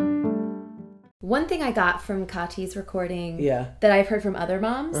 One thing I got from Kati's recording Yeah. that I've heard from other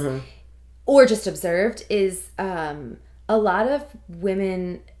moms or just observed is a lot of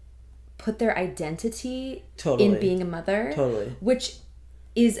women put their identity in being a mother. Totally. Which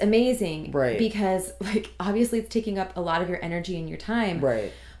is amazing. Right. Because, like, obviously it's taking up a lot of your energy and your time.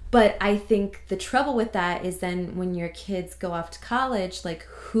 Right. But I think the trouble with that is then when your kids go off to college, like,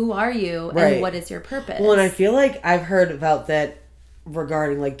 who are you Right. and what is your purpose? Well, and I feel like I've heard about that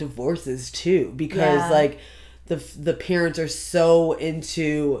regarding like divorces too, because like the parents are so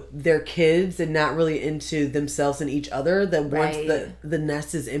into their kids and not really into themselves and each other that once the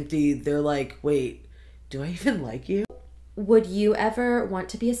nest is empty, they're like, wait, do I even like you? Would you ever want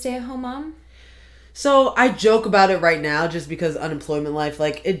to be a stay-at-home mom? So I joke about it right now just because unemployment life,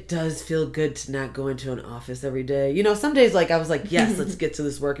 like, it does feel good to not go into an office every day. You know, some days, like, I was like, yes, let's get to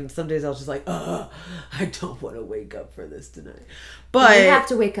this work. And some days I was just like, I don't want to wake up for this tonight. But you have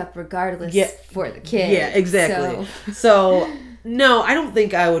to wake up regardless for the kid. Yeah, exactly. So, no, I don't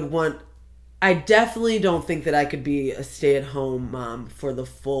think I would want... I definitely don't think that I could be a stay-at-home mom for the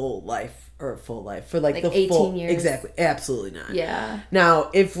full life. Or full life. For like the 18 full... years. Exactly. Absolutely not. Yeah.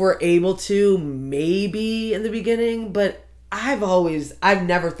 Now, if we're able to, maybe in the beginning, but I've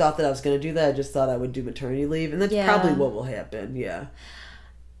never thought that I was going to do that. I just thought I would do maternity leave. And that's probably what will happen. Yeah.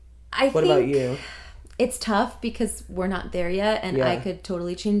 What about you? It's tough because we're not there yet. And I could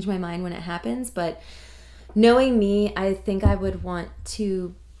totally change my mind when it happens. But knowing me, I think I would want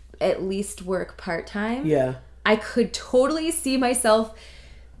to at least work part-time. Yeah. I could totally see myself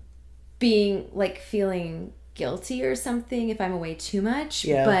being like feeling guilty or something if I'm away too much,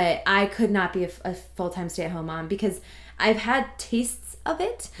 but I could not be a full-time stay-at-home mom because I've had tastes of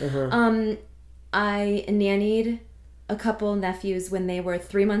it. I nannied a couple nephews when they were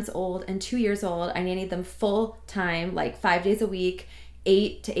 3 months old and 2 years old. I nannied them full-time, like 5 days a week,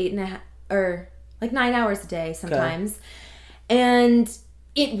 8 to 8.5 or like 9 hours a day sometimes. And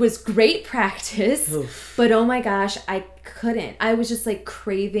it was great practice, but oh my gosh, I couldn't. I was just like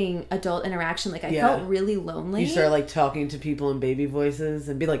craving adult interaction. Like I felt really lonely. You start like talking to people in baby voices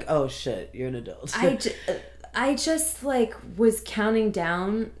and be like, oh shit, you're an adult. I just like was counting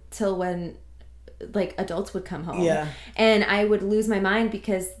down till when like adults would come home. Yeah. And I would lose my mind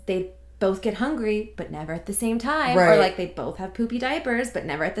because they'd both get hungry, but never at the same time. Right. Or like they both have poopy diapers, but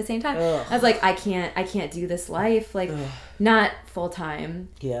never at the same time. Ugh. I was like, I can't do this life. Like not full time.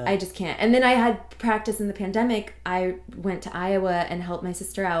 Yeah. I just can't. And then I had practice in the pandemic. I went to Iowa and helped my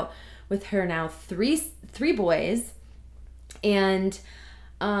sister out with her now three boys. And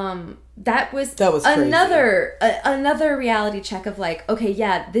that was another reality check of like, okay,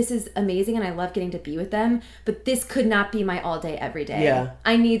 yeah, this is amazing and I love getting to be with them, but this could not be my all day every day. Yeah.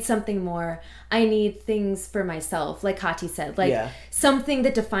 I need something more. I need things for myself, like Kati said, like something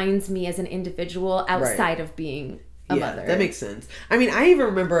that defines me as an individual outside of being a mother. That makes sense. I mean, I even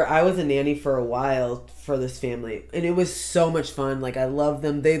remember I was a nanny for a while for this family and it was so much fun. Like I loved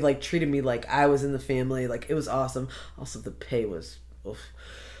them. They like treated me like I was in the family. Like it was awesome. Also the pay was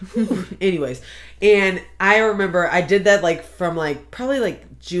anyways, and I remember I did that like from like probably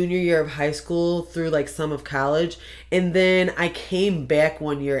like junior year of high school through like some of college, and then I came back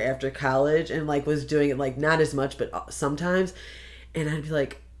one year after college and like was doing it like not as much but sometimes, and I'd be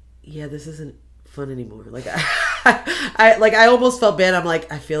like, yeah, this isn't fun anymore. Like I almost felt bad. I'm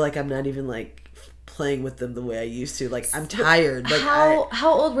like, I feel like I'm not even like playing with them the way I used to. Like I'm tired. Like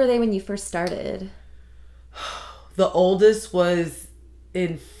how old were they when you first started? The oldest was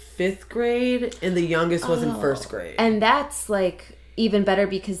in 5th grade and the youngest was in 1st grade. And that's like even better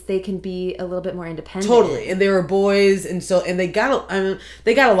because they can be a little bit more independent. Totally. And they were boys and they got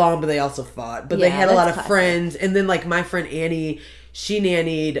along, but they also fought. But they had a lot of friends. And then like my friend Annie, she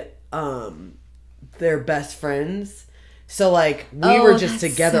nannied their best friends. So like we were just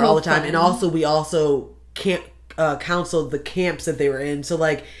together all the time. Fun. And also we counseled the camps that they were in. So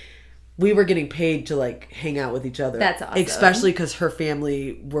like we were getting paid to like hang out with each other. That's awesome. Especially because her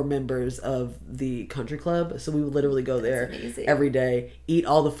family were members of the country club. So we would literally go there every day, eat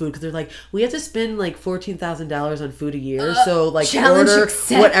all the food. Because they're like, we have to spend like $14,000 on food a year. So like order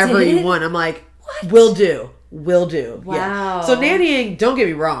whatever you want. I'm like, what? Will do. Wow. Yeah. So nannying, don't get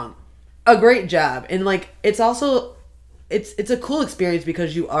me wrong, a great job. And like, it's also... It's a cool experience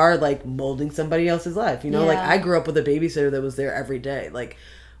because you are like molding somebody else's life. You know, like I grew up with a babysitter that was there every day. Like...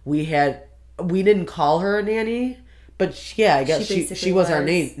 We had we didn't call her a nanny, but yeah, I guess she was our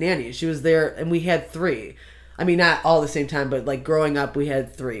nanny. She was there, and we had 3. I mean, not all at the same time, but like growing up, we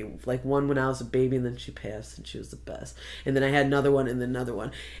had 3. Like one when I was a baby, and then she passed, and she was the best. And then I had another one, and then another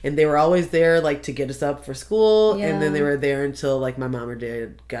one. And they were always there, like to get us up for school. Yeah. And then they were there until like my mom or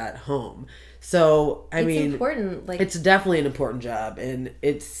dad got home. So I mean, it's important. Like, it's definitely an important job, and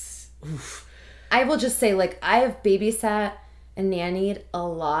it's. Oof. I will just say, like, I have babysat and nannied a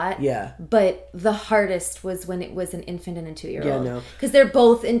lot. Yeah. But the hardest was when it was an infant and a 2-year-old. Yeah, no. Because they're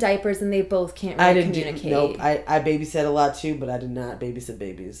both in diapers and they both can't really communicate. Nope. I babysat a lot too, but I did not babysit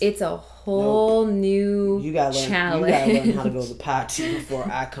babies. It's a whole new challenge. You gotta learn how to go to the potty before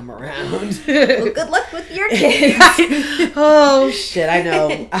I come around. Well, good luck with your kids. Oh, shit. I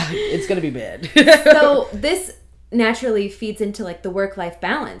know. It's gonna be bad. So this naturally feeds into like the work-life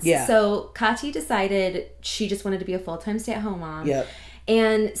balance. Yeah. So Kati decided she just wanted to be a full-time stay-at-home mom. Yep.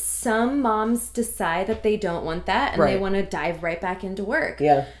 And some moms decide that they don't want that and they want to dive right back into work.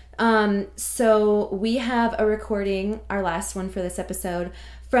 Yeah. So we have a recording, our last one for this episode,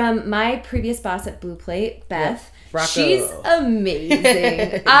 from my previous boss at Blue Plate, Beth. Yep. She's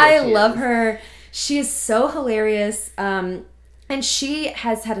amazing. I love her. She is so hilarious. And she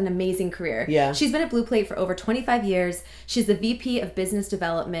has had an amazing career. Yeah. She's been at Blue Plate for over 25 years. She's the VP of Business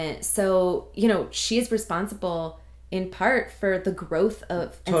Development. So, you know, she is responsible in part for the growth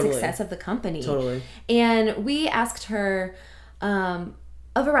of and success of the company. Totally. And we asked her a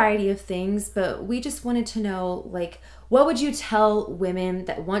variety of things, but we just wanted to know, like, what would you tell women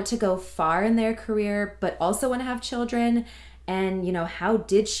that want to go far in their career but also want to have children? And, you know, how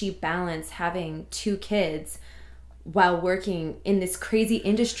did she balance having 2 kids while working in this crazy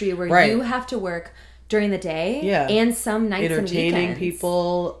industry where you have to work during the day and some nights and weekends. Entertaining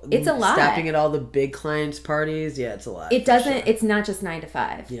people. It's a lot. Stopping at all the big clients' parties. Yeah, it's a lot. It doesn't, it's not just 9 to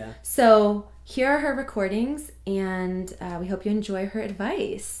 5. Yeah. So here are her recordings, and we hope you enjoy her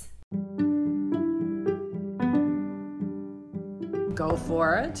advice. Go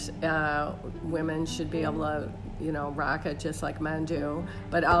for it. Women should be able to, you know, rock it just like men do,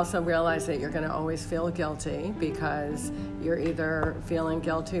 but also realize that you're going to always feel guilty because you're either feeling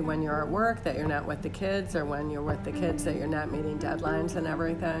guilty when you're at work that you're not with the kids, or when you're with the kids that you're not meeting deadlines and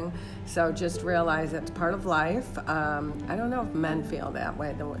everything. So just realize it's part of life. I don't know if men feel that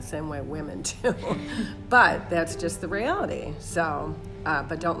way the same way women do, but that's just the reality. So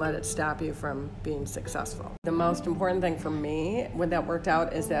but don't let it stop you from being successful. The most important thing for me when that worked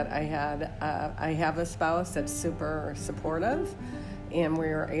out is that I have a spouse that's super supportive, and we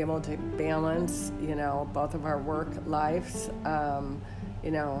were able to balance, you know, both of our work lives. You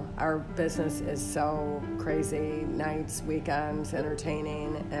know, our business is so crazy, nights, weekends,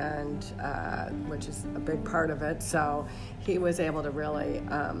 entertaining, and which is a big part of it. So he was able to really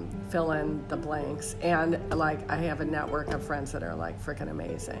fill in the blanks. And like, I have a network of friends that are like freaking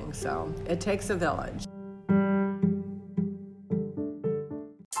amazing. So it takes a village.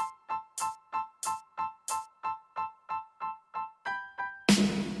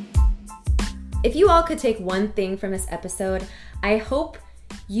 If you all could take one thing from this episode, I hope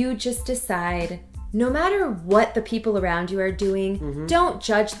you just decide, no matter what the people around you are doing, don't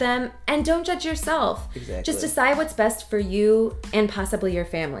judge them and don't judge yourself. Exactly. Just decide what's best for you and possibly your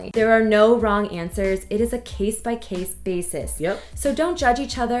family. There are no wrong answers. It is a case-by-case basis. Yep. So don't judge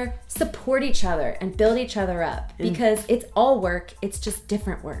each other, support each other, and build each other up, because it's all work. It's just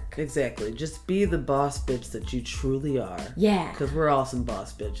different work. Exactly. Just be the boss bitch that you truly are. Yeah. Because we're all some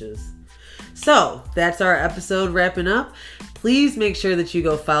boss bitches. So that's our episode wrapping up. Please make sure that you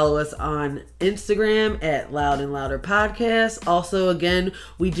go follow us on Instagram at Loud and Louder Podcast. Also, again,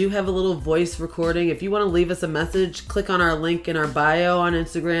 we do have a little voice recording. If you want to leave us a message, click on our link in our bio on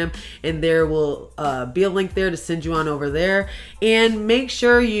Instagram, and there will be a link there to send you on over there. And make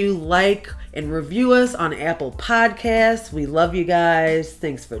sure you like and review us on Apple Podcasts. We love you guys.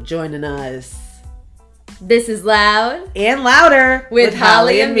 Thanks for joining us. This is Loud and Louder with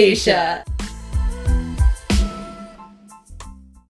Holly and Misha.